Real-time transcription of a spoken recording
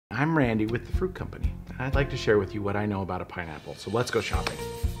I'm Randy with the Fruit Company, and I'd like to share with you what I know about a pineapple. So let's go shopping.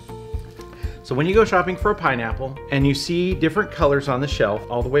 So when you go shopping for a pineapple and you see different colors on the shelf,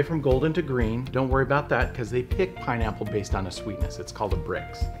 all the way from golden to green, don't worry about that because they pick pineapple based on a sweetness. It's called a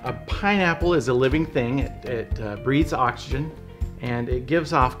Brix. A pineapple is a living thing. It breathes oxygen and it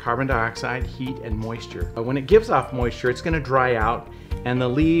gives off carbon dioxide, heat, and moisture. But when it gives off moisture, it's going to dry out and the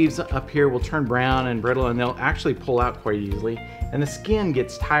leaves up here will turn brown and brittle and they'll actually pull out quite easily. And the skin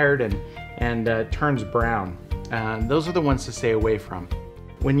gets tired and turns brown. Those are the ones to stay away from.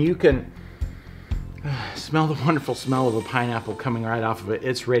 When you can smell the wonderful smell of a pineapple coming right off of it,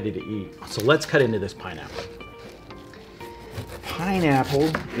 it's ready to eat. So let's cut into this pineapple.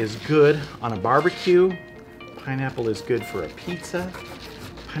 Pineapple is good on a barbecue. Pineapple is good for a pizza.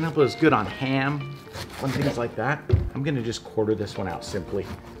 Pineapple is good on ham and things like that. I'm gonna just quarter this one out simply.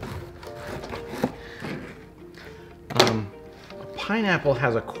 A pineapple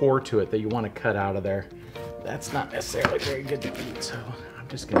has a core to it that you want to cut out of there. That's not necessarily very good to eat, so I'm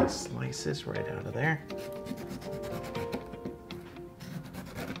just gonna slice this right out of there.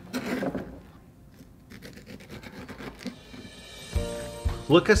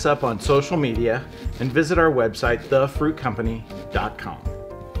 Look us up on social media and visit our website, thefruitcompany.com.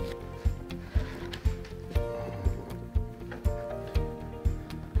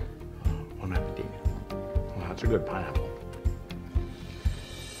 Bon appetit. Well, that's a good pineapple.